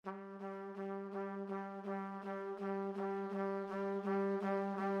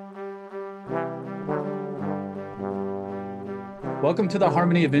Welcome to the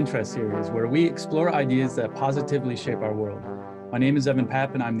Harmony of Interest series, where we explore ideas that positively shape our world. My name is Evan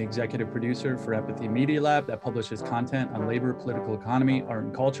Papp, and I'm the executive producer for Empathy Media Lab that publishes content on labor, political economy, art,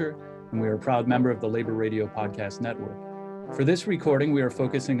 and culture, and we are a proud member of the Labor Radio Podcast Network. For this recording, we are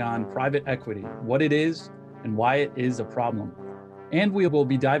focusing on private equity, what it is, and why it is a problem. And we will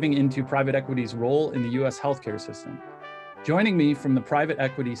be diving into private equity's role in the U.S. healthcare system. Joining me from the Private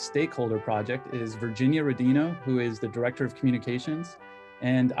Equity Stakeholder Project is Virginia Rodino, who is the Director of Communications,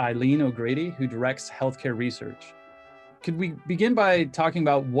 and Eileen O'Grady, who directs healthcare research. Could we begin by talking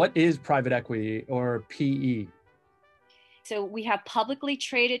about what is private equity, or PE? So we have publicly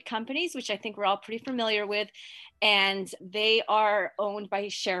traded companies, which I think we're all pretty familiar with, and they are owned by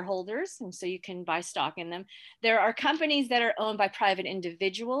shareholders, and so you can buy stock in them. There are companies that are owned by private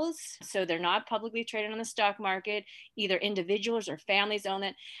individuals, so they're not publicly traded on the stock market. Either individuals or families own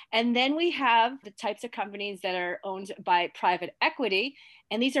it. And then we have the types of companies that are owned by private equity,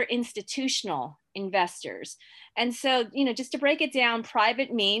 and these are institutional investors. And so, just to break it down,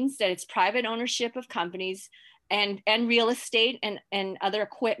 private means that it's private ownership of companies and real estate and other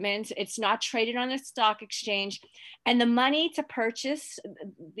equipment. It's not traded on a stock exchange. And the money to purchase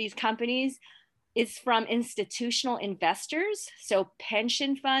these companies is from institutional investors, so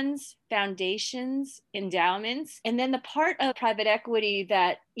pension funds, foundations, endowments. And then the part of private equity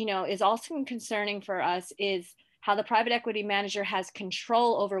that, is also concerning for us is how the private equity manager has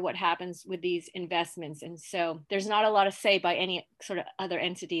control over what happens with these investments. And so there's not a lot of say by any sort of other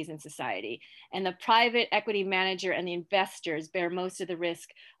entities in society. And the private equity manager and the investors bear most of the risk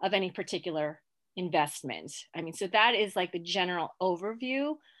of any particular investment. So that is like the general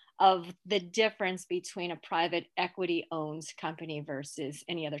overview of the difference between a private equity owned company versus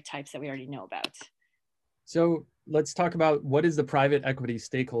any other types that we already know about. So let's talk about what is the Private Equity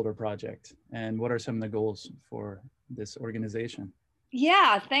Stakeholder Project and what are some of the goals for this organization?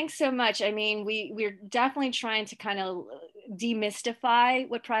 Yeah, thanks so much. We're definitely trying to kind of demystify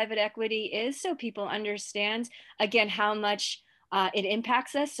what private equity is so people understand, again, how much it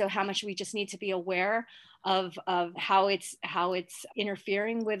impacts us. So how much we just need to be aware of how it's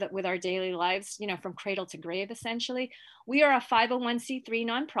interfering with our daily lives, from cradle to grave, essentially. We are a 501c3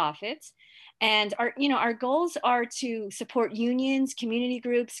 nonprofit. And our goals are to support unions, community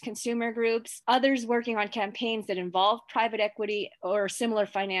groups, consumer groups, others working on campaigns that involve private equity or similar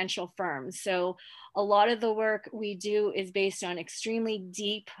financial firms. So a lot of the work we do is based on extremely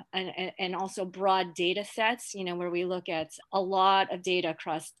deep and also broad data sets, where we look at a lot of data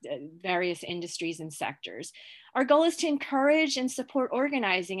across various industries and sectors. Our goal is to encourage and support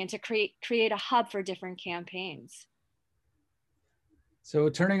organizing and to create a hub for different campaigns. So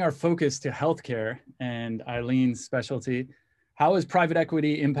turning our focus to healthcare and Eileen's specialty, how has private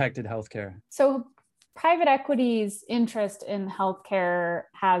equity impacted healthcare? So private equity's interest in healthcare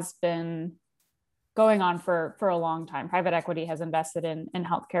has been going on for a long time. Private equity has invested in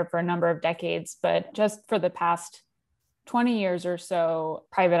healthcare for a number of decades, but just for the past 20 years or so,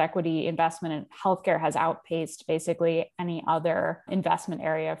 private equity investment in healthcare has outpaced basically any other investment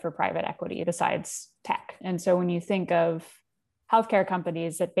area for private equity besides tech. And so when you think of healthcare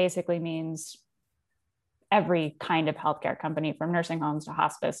companies, it basically means every kind of healthcare company, from nursing homes to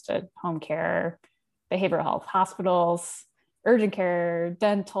hospice to home care, behavioral health hospitals, urgent care,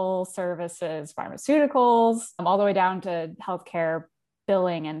 dental services, pharmaceuticals, all the way down to healthcare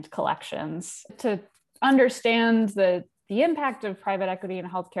billing and collections. To understand the impact of private equity in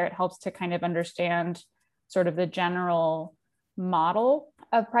healthcare, it helps to kind of understand sort of the general model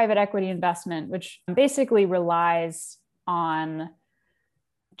of private equity investment, which basically relies on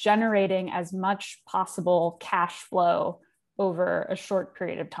generating as much possible cash flow over a short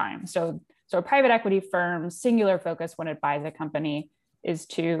period of time. So a private equity firm's singular focus when it buys a company is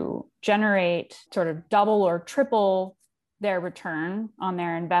to generate sort of double or triple their return on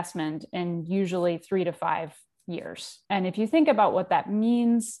their investment in usually 3 to 5 years. And if you think about what that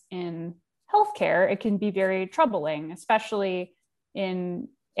means in healthcare, it can be very troubling, especially in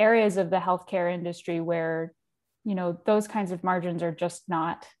areas of the healthcare industry where those kinds of margins are just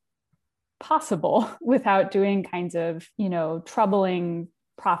not possible without doing kinds of, troubling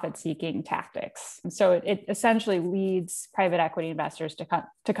profit-seeking tactics. And so it essentially leads private equity investors to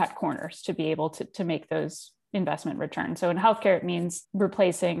cut corners to be able to make those investment returns. So in healthcare, it means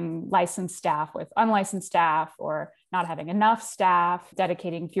replacing licensed staff with unlicensed staff, or not having enough staff,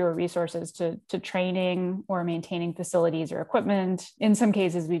 dedicating fewer resources to training or maintaining facilities or equipment. In some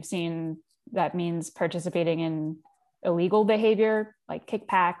cases, we've seen that means participating in illegal behavior like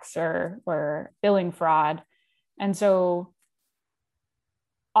kickbacks or billing fraud. And so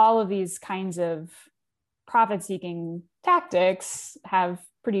all of these kinds of profit-seeking tactics have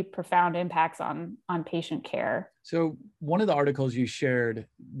pretty profound impacts on patient care. So one of the articles you shared,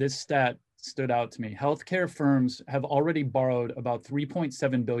 this stat stood out to me. Healthcare firms have already borrowed about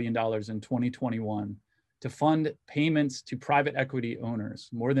 $3.7 billion in 2021 to fund payments to private equity owners,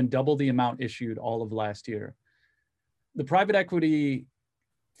 more than double the amount issued all of last year. The private equity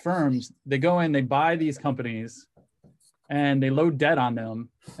firms, they go in, they buy these companies, and they load debt on them,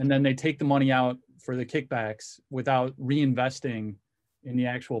 and then they take the money out for the kickbacks without reinvesting in the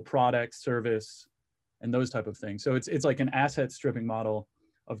actual product, service, and those type of things. So it's like an asset stripping model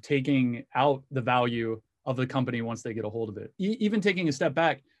of taking out the value of the company once they get a hold of it. Even taking a step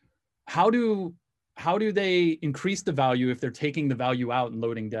back, how do they increase the value if they're taking the value out and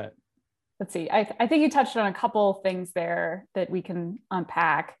loading debt? Let's see. I think you touched on a couple things there that we can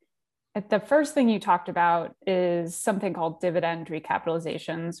unpack. The first thing you talked about is something called dividend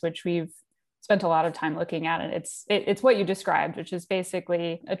recapitalizations, which we've spent a lot of time looking at. And it's what you described, which is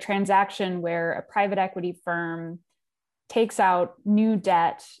basically a transaction where a private equity firm takes out new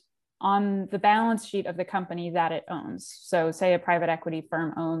debt on the balance sheet of the company that it owns. So say a private equity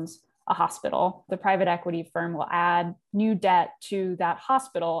firm owns a hospital. The private equity firm will add new debt to that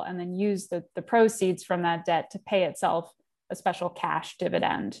hospital and then use the proceeds from that debt to pay itself a special cash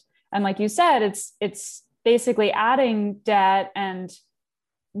dividend. And like you said, it's basically adding debt and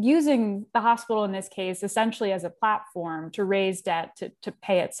using the hospital in this case essentially as a platform to raise debt to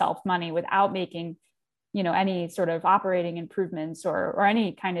pay itself money without making, any sort of operating improvements or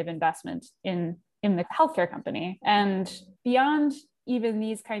any kind of investment in the healthcare company. And beyond even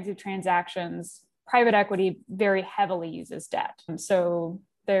these kinds of transactions, private equity very heavily uses debt. And so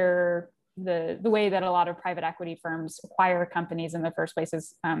the way that a lot of private equity firms acquire companies in the first place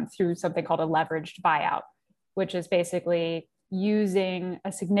is through something called a leveraged buyout, which is basically using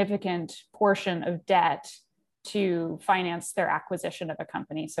a significant portion of debt to finance their acquisition of a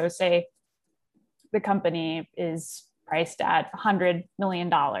company. So say the company is priced at $100 million.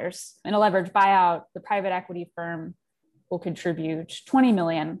 In a leveraged buyout, the private equity firm will contribute 20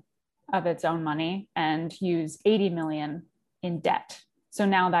 million of its own money and use 80 million in debt. So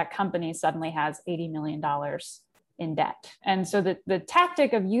now that company suddenly has $80 million in debt. And so the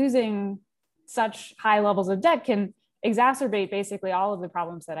tactic of using such high levels of debt can exacerbate basically all of the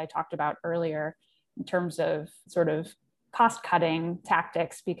problems that I talked about earlier in terms of sort of cost-cutting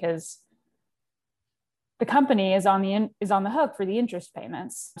tactics, because the company is on the hook for the interest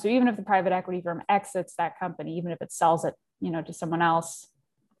payments. So even if the private equity firm exits that company, even if it sells it, to someone else,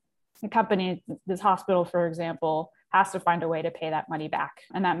 the company, this hospital, for example, has to find a way to pay that money back.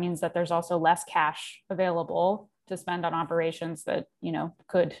 And that means that there's also less cash available to spend on operations that,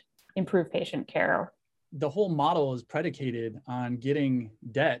 could improve patient care. The whole model is predicated on getting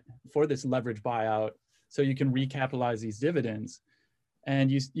debt for this leverage buyout so you can recapitalize these dividends.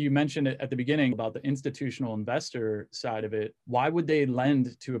 And you mentioned it at the beginning about the institutional investor side of it. Why would they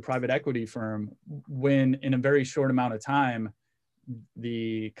lend to a private equity firm when in a very short amount of time,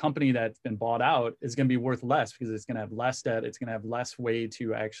 the company that's been bought out is going to be worth less because it's going to have less debt. It's going to have less way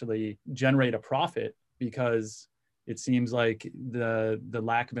to actually generate a profit, because it seems like the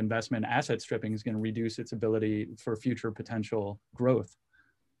lack of investment asset stripping is going to reduce its ability for future potential growth.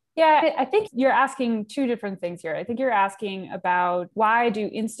 Yeah, I think you're asking two different things here. I think you're asking about why do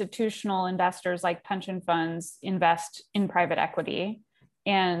institutional investors like pension funds invest in private equity?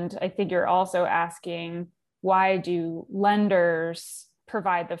 And I think you're also asking, why do lenders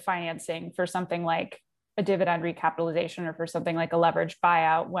provide the financing for something like a dividend recapitalization or for something like a leveraged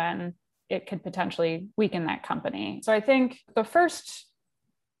buyout when it could potentially weaken that company? So I think the first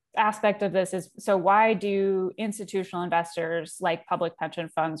aspect of this is, so why do institutional investors like public pension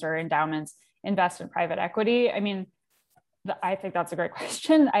funds or endowments invest in private equity? I mean, I think that's a great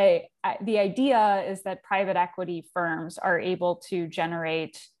question. The idea is that private equity firms are able to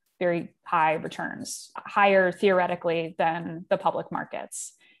generate very high returns, higher theoretically than the public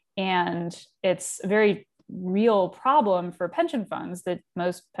markets. And it's a very real problem for pension funds that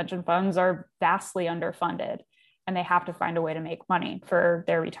most pension funds are vastly underfunded, and they have to find a way to make money for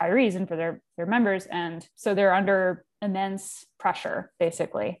their retirees and for their members. And so they're under immense pressure,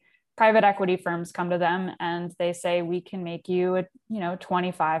 basically. Private equity firms come to them and they say, we can make you a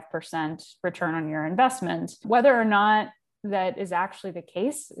 25% return on your investment. Whether or not that is actually the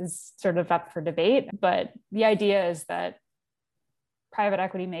case is sort of up for debate. But the idea is that private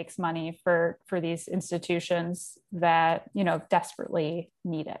equity makes money for these institutions that, desperately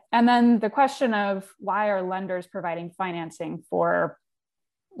need it. And then the question of why are lenders providing financing for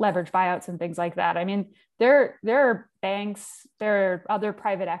leverage buyouts and things like that. I mean, there are banks, there are other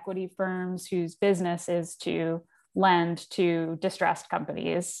private equity firms whose business is to lend to distressed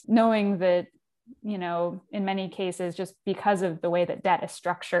companies, knowing that, you know, in many cases, just because of the way that debt is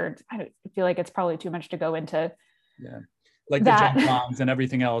structured, I feel like it's probably too much to go into. Yeah. Like that. The junk bonds and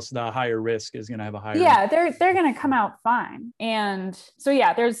everything else, the higher risk is going to have a higher. Yeah, they're going to come out fine. And so,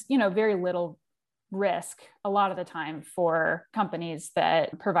 yeah, there's, you know, very little risk a lot of the time for companies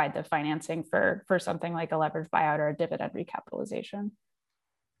that provide the financing for something like a leverage buyout or a dividend recapitalization.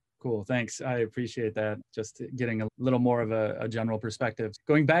 Cool. Thanks. I appreciate that. Just getting a little more of a general perspective.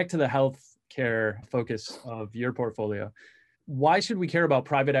 Going back to the healthcare focus of your portfolio, why should we care about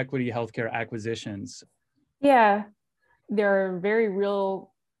private equity healthcare acquisitions? Yeah, there are very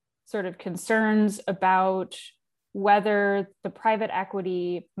real sort of concerns about whether the private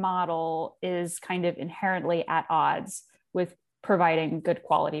equity model is kind of inherently at odds with providing good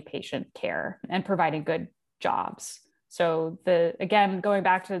quality patient care and providing good jobs. So again, going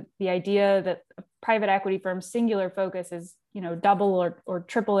back to the idea that a private equity firm's singular focus is, you know, double or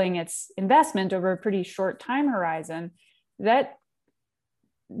tripling its investment over a pretty short time horizon, that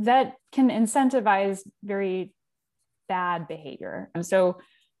can incentivize very bad behavior. And so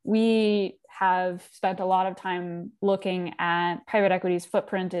we have spent a lot of time looking at private equity's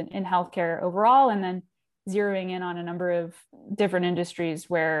footprint in healthcare overall, and then zeroing in on a number of different industries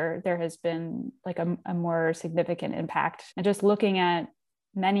where there has been like a more significant impact, and just looking at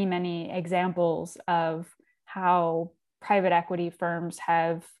many, many examples of how private equity firms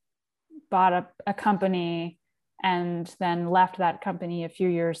have bought up a company and then left that company a few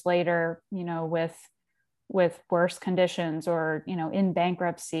years later, you know, with worse conditions, or, you know, in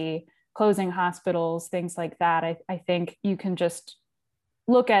bankruptcy, closing hospitals, things like that. I think you can just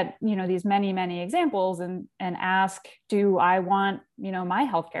look at, you know, these many, many examples and ask, do I want, you know, my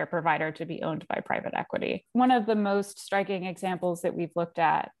healthcare provider to be owned by private equity? One of the most striking examples that we've looked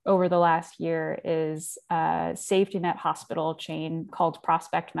at over the last year is a safety net hospital chain called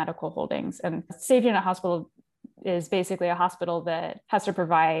Prospect Medical Holdings. And Safety Net Hospital is basically a hospital that has to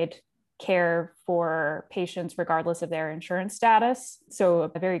provide care for patients regardless of their insurance status. So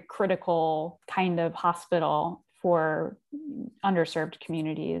a very critical kind of hospital for underserved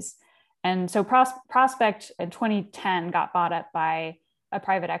communities. And so Prospect in 2010 got bought up by a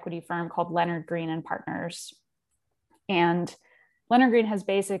private equity firm called Leonard Green and Partners. And Leonard Green has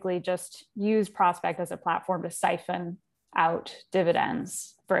basically just used Prospect as a platform to siphon out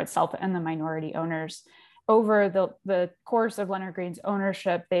dividends for itself and the minority owners. Over the course of Leonard Green's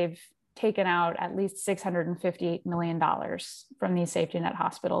ownership, they've taken out at least $658 million from these safety net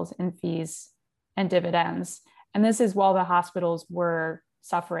hospitals in fees and dividends. And this is while the hospitals were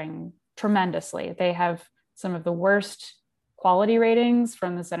suffering tremendously. They have some of the worst quality ratings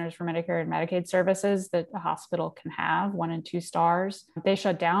from the Centers for Medicare and Medicaid Services that a hospital can have, 1 and 2 stars. They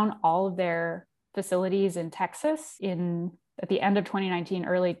shut down all of their facilities in Texas at the end of 2019,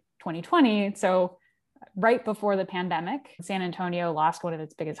 early 2020. So right before the pandemic, San Antonio lost one of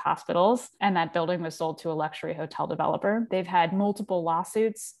its biggest hospitals, and that building was sold to a luxury hotel developer. They've had multiple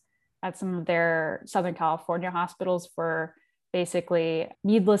lawsuits at some of their Southern California hospitals for basically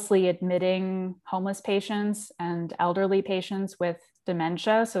needlessly admitting homeless patients and elderly patients with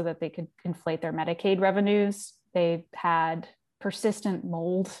dementia so that they could inflate their Medicaid revenues. They've had persistent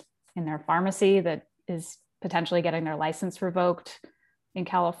mold in their pharmacy that is potentially getting their license revoked in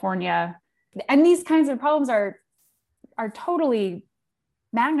California. And these kinds of problems are totally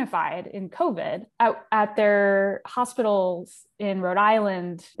magnified in COVID. At their hospitals in Rhode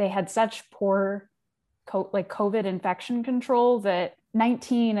Island, they had such poor COVID infection control that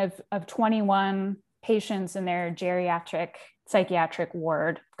 19 of 21 patients in their geriatric psychiatric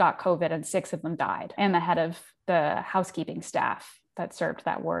ward got COVID, and 6 of them died. And the head of the housekeeping staff that served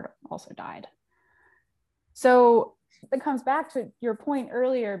that ward also died. So it comes back to your point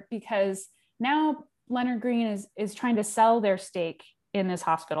earlier, because now Leonard Green is trying to sell their stake in this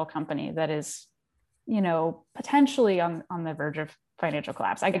hospital company that is, you know, potentially on the verge of financial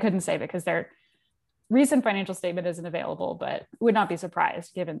collapse. I couldn't say because their recent financial statement isn't available, but would not be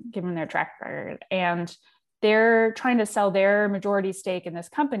surprised given their track record. And they're trying to sell their majority stake in this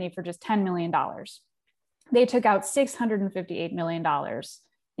company for just $10 million. They took out $658 million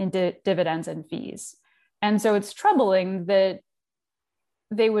in dividends and fees. And so it's troubling that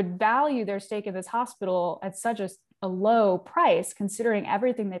they would value their stake in this hospital at such a low price, considering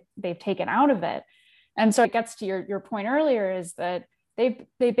everything that they've taken out of it. And so it gets to your point earlier, is that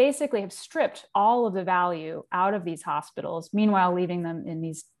they basically have stripped all of the value out of these hospitals, meanwhile leaving them in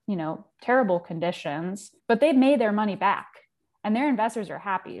these, you know, terrible conditions, but they've made their money back. and their investors are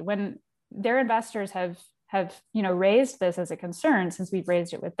happy. When their investors have raised this as a concern, since we've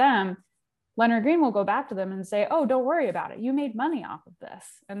raised it with them, Leonard Green will go back to them and say, oh, don't worry about it. You made money off of this.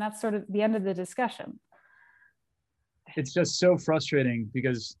 And that's sort of the end of the discussion. It's just so frustrating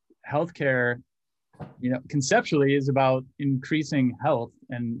because healthcare, conceptually is about increasing health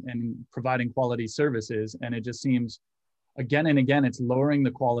and providing quality services. And it just seems again and again, it's lowering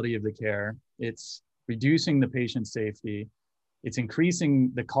the quality of the care. It's reducing the patient safety. It's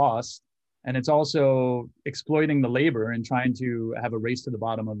increasing the cost. And it's also exploiting the labor and trying to have a race to the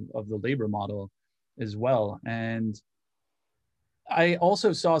bottom of the labor model as well. And I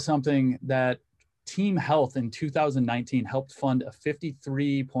also saw something that Team Health in 2019 helped fund a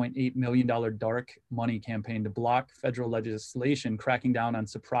 $53.8 million dark money campaign to block federal legislation cracking down on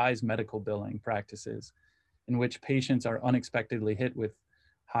surprise medical billing practices, in which patients are unexpectedly hit with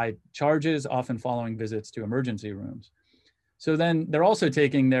high charges, often following visits to emergency rooms. So then they're also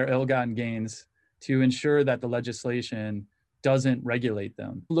taking their ill-gotten gains to ensure that the legislation doesn't regulate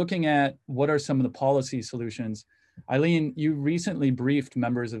them. Looking at what are some of the policy solutions, Eileen, you recently briefed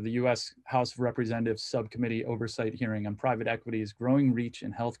members of the U.S. House of Representatives Subcommittee Oversight Hearing on private equity's growing reach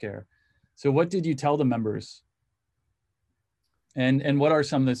in healthcare. So what did you tell the members? And what are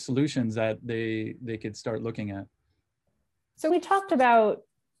some of the solutions that they could start looking at? So we talked about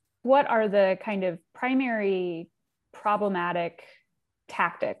what are the kind of primary problematic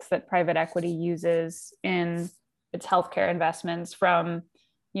tactics that private equity uses in its healthcare investments, from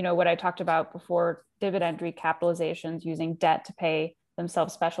what I talked about before, dividend recapitalizations, using debt to pay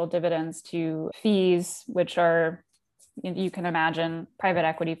themselves special dividends, to fees, which are, you can imagine, private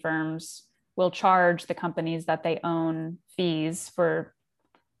equity firms will charge the companies that they own fees for,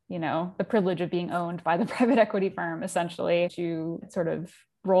 the privilege of being owned by the private equity firm, essentially, to sort of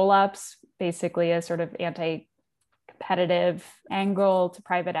roll-ups, basically a sort of anti-competitive angle to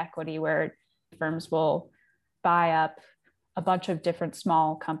private equity, where firms will buy up a bunch of different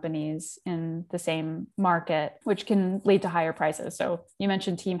small companies in the same market, which can lead to higher prices. So you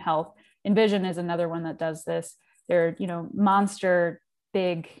mentioned Team Health. Envision is another one that does this. They're, monster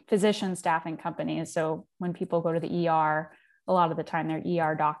big physician staffing companies. So when people go to the ER, a lot of the time their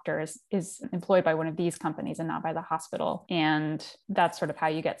ER doctor is employed by one of these companies and not by the hospital. And that's sort of how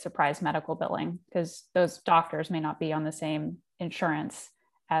you get surprise medical billing, because those doctors may not be on the same insurance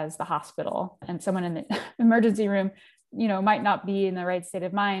as the hospital. And someone in the emergency room, might not be in the right state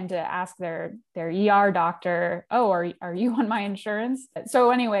of mind to ask their ER doctor, oh, are you on my insurance?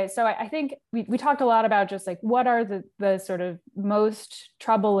 So anyway, so I think we talked a lot about just like, what are the sort of most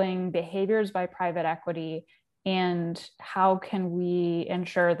troubling behaviors by private equity, and how can we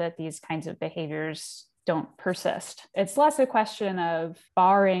ensure that these kinds of behaviors don't persist? It's less a question of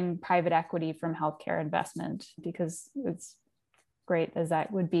barring private equity from healthcare investment, because it's great as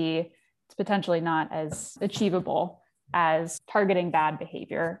that would be, it's potentially not as achievable as targeting bad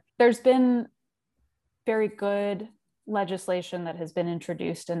behavior. There's been very good legislation that has been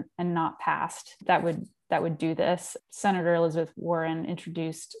introduced and not passed that would do this. Senator Elizabeth Warren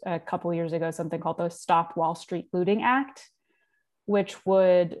introduced a couple years ago something called the Stop Wall Street Looting Act, which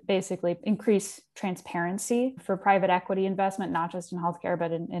would basically increase transparency for private equity investment, not just in healthcare,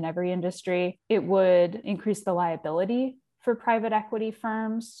 but in every industry. It would increase the liability for private equity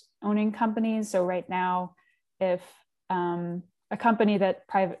firms owning companies. So right now, if a company that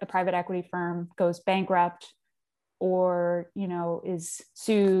a private equity firm goes bankrupt, or is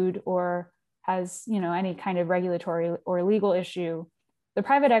sued, or has any kind of regulatory or legal issue, the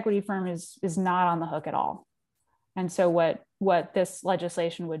private equity firm is not on the hook at all. And so what this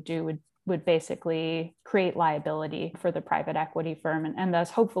legislation would do would basically create liability for the private equity firm, and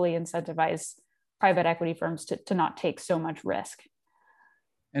thus hopefully incentivize private equity firms to not take so much risk.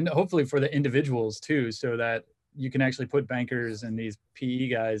 And hopefully for the individuals too, so that you can actually put bankers and these PE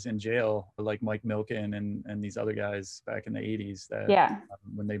guys in jail, like Mike Milken and these other guys back in the 80s that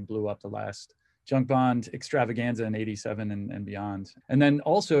when they blew up the last junk bond extravaganza in 87 and beyond. And then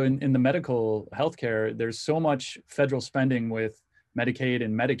also in the medical healthcare, there's so much federal spending with Medicaid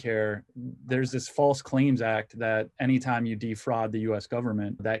and Medicare. There's this False Claims Act that anytime you defraud the US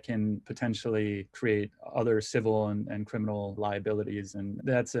government, that can potentially create other civil and criminal liabilities. And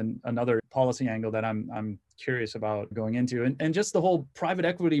that's another policy angle that I'm curious about going into. And just the whole private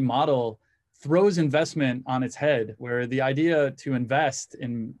equity model throws investment on its head, where the idea to invest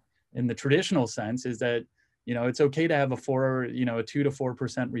in the traditional sense is that it's okay to have a 2 to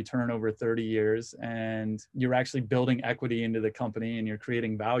 4% return over 30 years, and you're actually building equity into the company and you're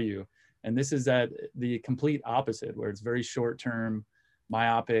creating value. And this is the complete opposite, where it's very short-term,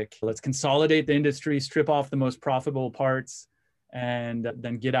 myopic. Let's consolidate the industry, strip off the most profitable parts, and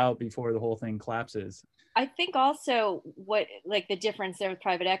then get out before the whole thing collapses. I think also what like the difference there with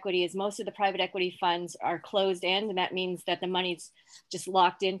private equity is most of the private equity funds are closed end, and that means that the money's just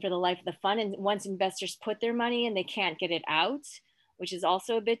locked in for the life of the fund. And once investors put their money in, they can't get it out, which is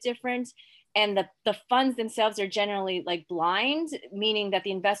also a bit different. And the funds themselves are generally like blind, meaning that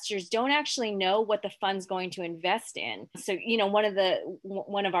the investors don't actually know what the fund's going to invest in. So, you know,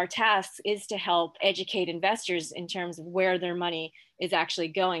 one of our tasks is to help educate investors in terms of where their money is actually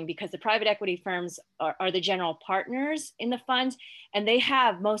going, because the private equity firms are the general partners in the fund, and they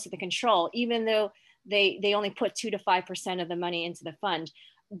have most of the control, even though they only put 2 to 5% of the money into the fund.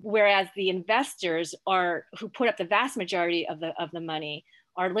 Whereas the investors who put up the vast majority of the money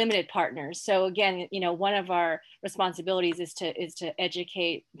are limited partners. So again, you know, one of our responsibilities is to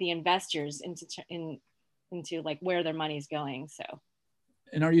educate the investors into like where their money is going. So.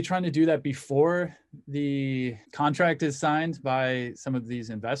 And are you trying to do that before the contract is signed by some of these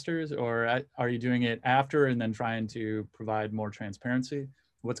investors, or are you doing it after and then trying to provide more transparency?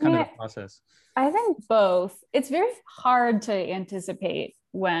 What's kind of the process? I think both. It's very hard to anticipate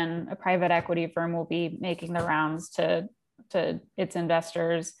when a private equity firm will be making the rounds to its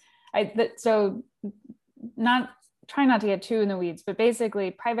investors. So try not to get too in the weeds, but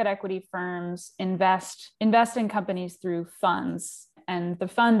basically private equity firms invest in companies through funds. And the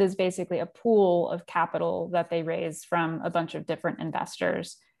fund is basically a pool of capital that they raise from a bunch of different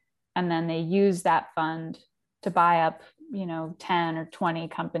investors. And then they use that fund to buy up, 10 or 20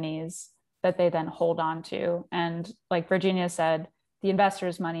 companies that they then hold on to. And like Virginia said, the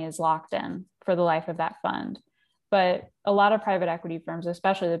investor's money is locked in for the life of that fund. But a lot of private equity firms,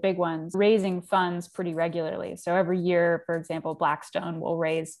 especially the big ones, raising funds pretty regularly. So every year, for example, Blackstone will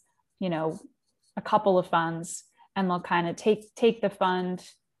raise, a couple of funds, and they'll kind of take the fund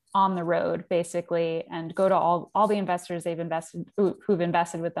on the road basically, and go to all the investors who've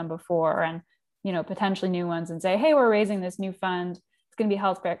invested with them before, and potentially new ones, and say, hey, we're raising this new fund. It's going to be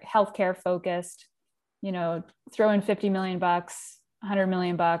healthcare focused. Throw in $50 million. $100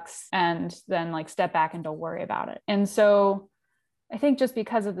 million, and then like step back and don't worry about it. And so I think just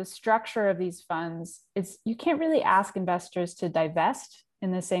because of the structure of these funds, you can't really ask investors to divest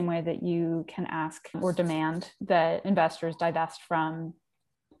in the same way that you can ask or demand that investors divest from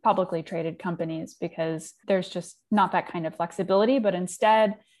publicly traded companies, because there's just not that kind of flexibility. But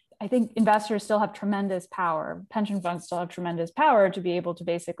instead, I think investors still have tremendous power. Pension funds still have tremendous power to be able to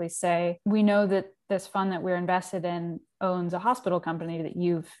basically say, we know that this fund that we're invested in owns a hospital company that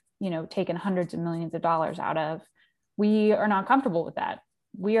you've, taken hundreds of millions of dollars out of. We are not comfortable with that.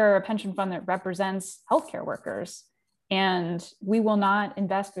 We are a pension fund that represents healthcare workers, and we will not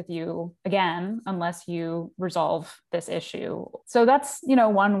invest with you again unless you resolve this issue. So that's,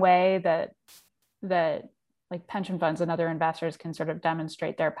 one way that like pension funds and other investors can sort of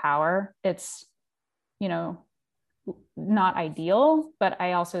demonstrate their power. It's, not ideal, but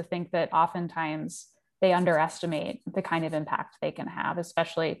I also think that oftentimes they underestimate the kind of impact they can have,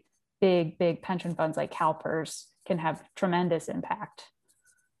 especially big pension funds like CalPERS can have tremendous impact.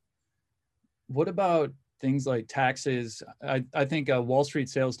 What about things like taxes? I think a Wall Street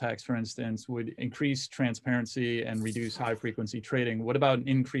sales tax, for instance, would increase transparency and reduce high frequency trading. What about an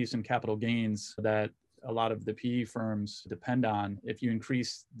increase in capital gains that a lot of the PE firms depend on? If you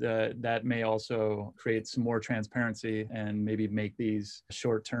increase that may also create some more transparency and maybe make these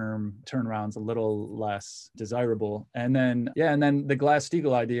short-term turnarounds a little less desirable. And then the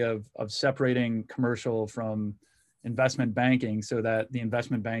Glass-Steagall idea of separating commercial from investment banking, so that the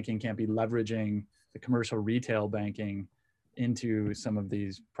investment banking can't be leveraging the commercial retail banking into some of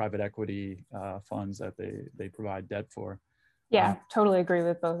these private equity funds that they provide debt for. Yeah, totally agree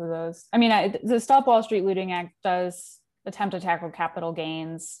with both of those. I mean, the Stop Wall Street Looting Act does attempt to tackle capital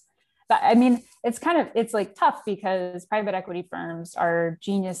gains. But I mean, it's like tough because private equity firms are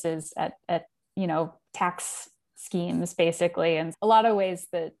geniuses at tax schemes, basically. And a lot of ways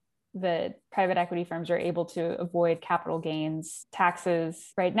that private equity firms are able to avoid capital gains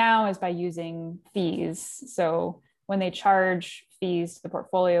taxes right now is by using fees. So when they charge fees to the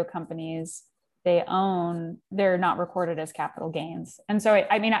portfolio companies they're not recorded as capital gains. And so,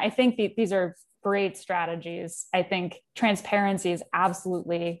 I think these are great strategies. I think transparency is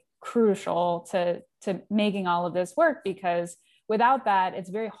absolutely crucial to making all of this work, because without that,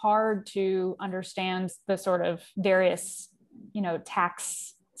 it's very hard to understand the sort of various,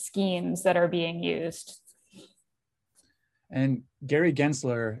 tax schemes that are being used. And Gary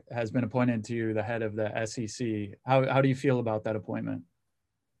Gensler has been appointed to the head of the SEC. How do you feel about that appointment?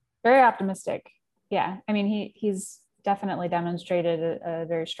 Very optimistic. Yeah. I mean, he's definitely demonstrated a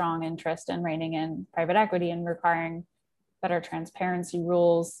very strong interest in reining in private equity and requiring better transparency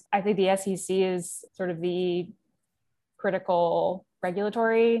rules. I think the SEC is sort of the critical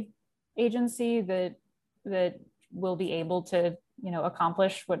regulatory agency that will be able to,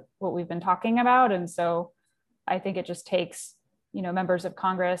 accomplish what we've been talking about. And so I think it just takes, members of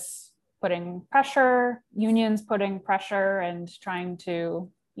Congress putting pressure, unions putting pressure, and trying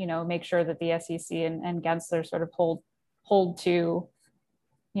to, make sure that the SEC and Gensler sort of hold to,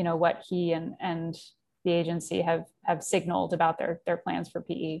 what he and the agency have signaled about their plans for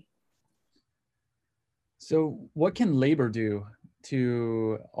PE. So what can labor do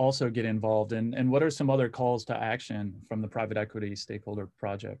to also get involved, and what are some other calls to action from the private equity stakeholder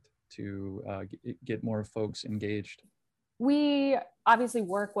project to get more folks engaged? We obviously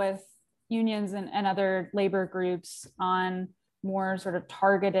work with unions and other labor groups on more sort of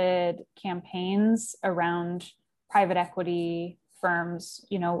targeted campaigns around private equity firms,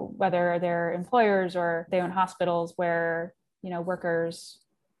 whether they're employers or they own hospitals where, workers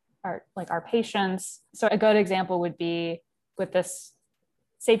are like our patients. So a good example would be with this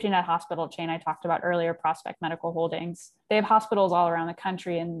safety net hospital chain I talked about earlier, Prospect Medical Holdings. They have hospitals all around the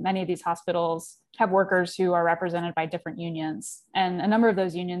country, and many of these hospitals have workers who are represented by different unions. And a number of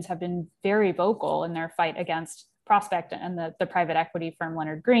those unions have been very vocal in their fight against Prospect and the private equity firm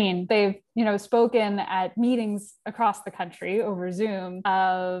Leonard Green. They've, spoken at meetings across the country over Zoom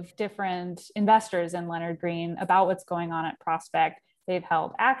of different investors in Leonard Green about what's going on at Prospect. They've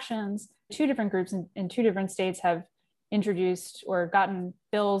held actions. Two different groups in two different states have introduced or gotten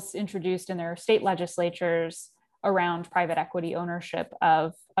bills introduced in their state legislatures around private equity ownership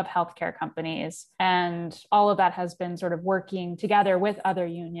of healthcare companies. And all of that has been sort of working together with other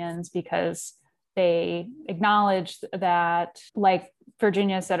unions because they acknowledge that, like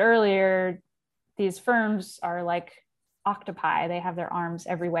Virginia said earlier, these firms are like octopi. They have their arms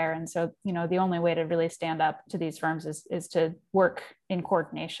everywhere. And so, the only way to really stand up to these firms is to work in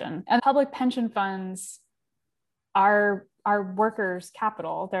coordination. And public pension funds are workers'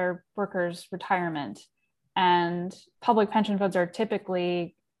 capital, they're workers' retirement. And public pension funds are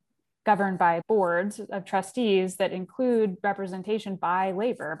typically governed by boards of trustees that include representation by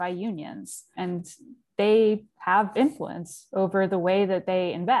labor, by unions, and they have influence over the way that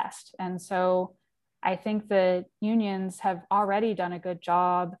they invest. And so I think that unions have already done a good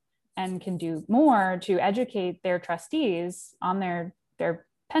job and can do more to educate their trustees on their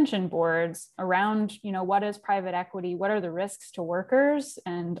pension boards around, what is private equity, what are the risks to workers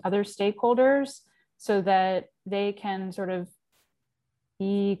and other stakeholders, so that they can sort of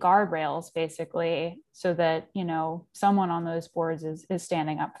be guardrails, basically, so that, someone on those boards is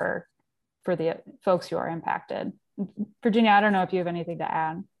standing up for the folks who are impacted. Virginia, I don't know if you have anything to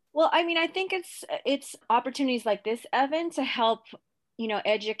add. Well, I mean, I think it's opportunities like this, Evan, to help,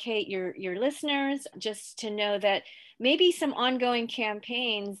 educate your listeners, just to know that maybe some ongoing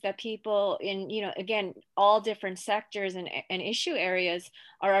campaigns that people in, again, all different sectors and issue areas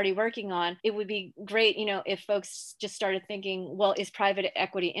are already working on. It would be great, if folks just started thinking, well, is private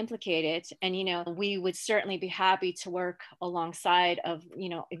equity implicated? And, we would certainly be happy to work alongside of,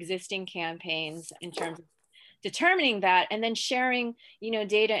 existing campaigns in terms of determining that, and then sharing,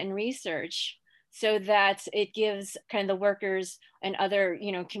 data and research, so that it gives kind of the workers and other,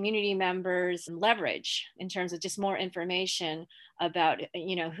 community members leverage in terms of just more information about,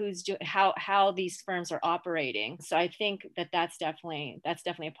 how these firms are operating. So I think that's definitely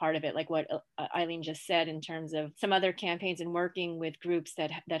a part of it. Like what Eileen just said, in terms of some other campaigns and working with groups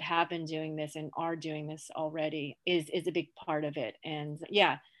that have been doing this and are doing this already is a big part of it. And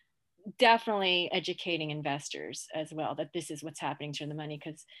yeah, definitely educating investors as well that this is what's happening to the money,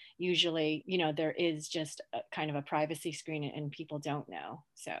 because usually there is just a kind of a privacy screen and people don't know.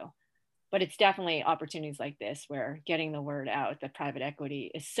 So, but it's definitely opportunities like this where getting the word out that private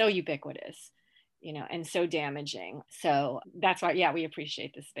equity is so ubiquitous, and so damaging. So that's why, yeah, we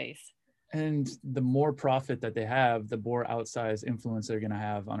appreciate this space. And the more profit that they have, the more outsized influence they're going to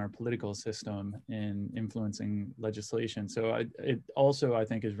have on our political system in influencing legislation. So it also, I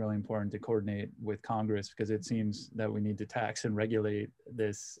think, is really important to coordinate with Congress, because it seems that we need to tax and regulate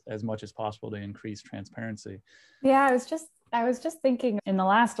this as much as possible to increase transparency. Yeah, I was just thinking, in the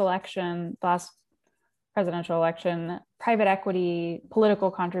last presidential election, private equity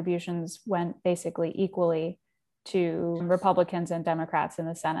political contributions went basically equally to Republicans and Democrats in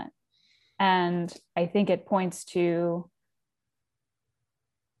the Senate. And I think it points to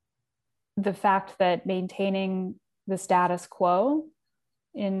the fact that maintaining the status quo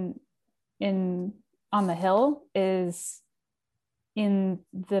on the Hill is in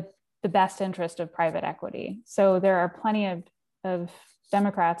the best interest of private equity. So there are plenty of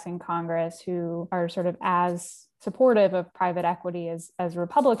Democrats in Congress who are sort of as supportive of private equity as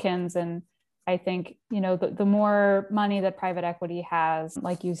Republicans. And I think, the more money that private equity has,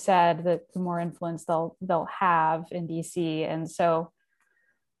 like you said, the more influence they'll have in DC. And so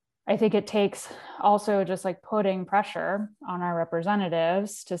I think it takes also just like putting pressure on our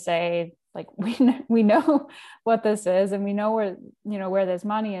representatives to say, like, we know what this is, and we know where this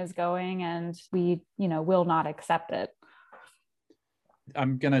money is going, and we will not accept it.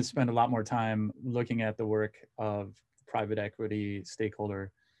 I'm going to spend a lot more time looking at the work of private equity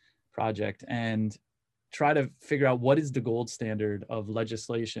stakeholder project and try to figure out what is the gold standard of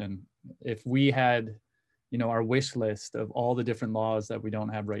legislation. If we had, our wish list of all the different laws that we don't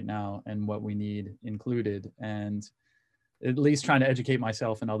have right now and what we need included, and at least trying to educate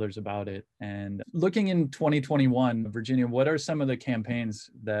myself and others about it. And looking in 2021, Virginia, what are some of the campaigns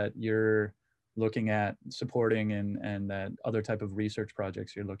that you're looking at supporting and that other type of research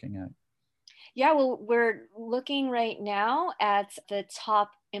projects you're looking at? Yeah, well, we're looking right now at the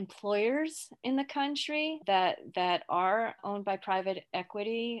top employers in the country that are owned by private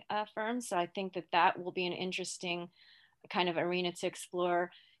equity firms. So I think that will be an interesting kind of arena to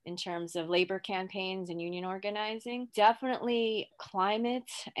explore in terms of labor campaigns and union organizing. Definitely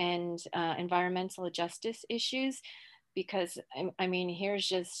climate and environmental justice issues, because I mean, here's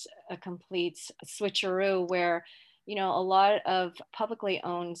just a complete switcheroo where a lot of publicly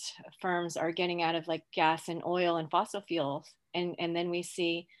owned firms are getting out of like gas and oil and fossil fuels. And then we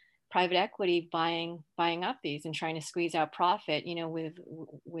see private equity buying up these and trying to squeeze out profit,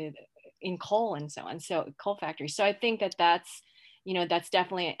 with in coal and so on. So coal factories. So I think that's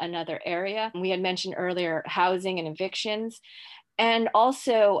definitely another area. We had mentioned earlier housing and evictions. And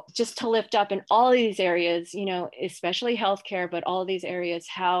also just to lift up in all of these areas, especially healthcare, but all of these areas,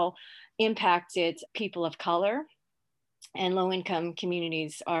 how impacted people of color and low-income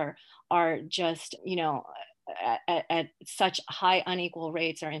communities are just, at such high unequal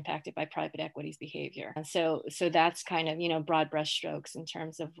rates are impacted by private equity's behavior. And so that's kind of, broad brush strokes in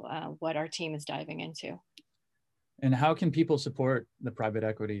terms of what our team is diving into. And how can people support the private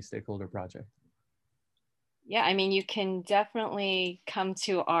equity stakeholder project? Yeah, I mean, you can definitely come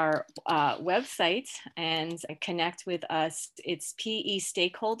to our website and connect with us. It's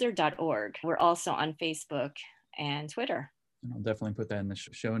pestakeholder.org. We're also on Facebook and Twitter. And I'll definitely put that in the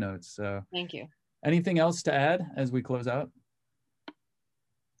show notes. So thank you. Anything else to add as we close out?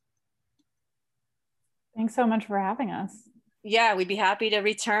 Thanks so much for having us. Yeah, we'd be happy to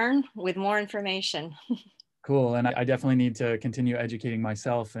return with more information. Cool. And I definitely need to continue educating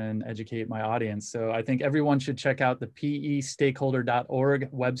myself and educate my audience. So I think everyone should check out the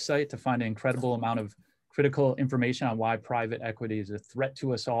pestakeholder.org website to find an incredible amount of critical information on why private equity is a threat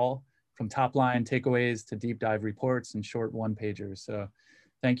to us all, from top line takeaways to deep dive reports and short one-pagers. So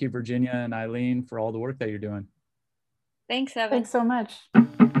thank you, Virginia and Eileen, for all the work that you're doing. Thanks, Evan. Thanks so much.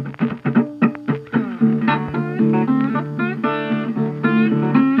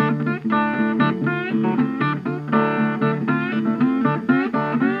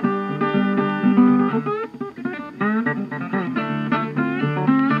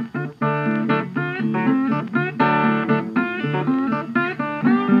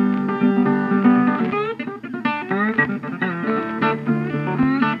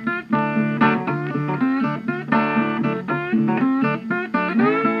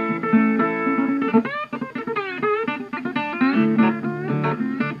 Thank you.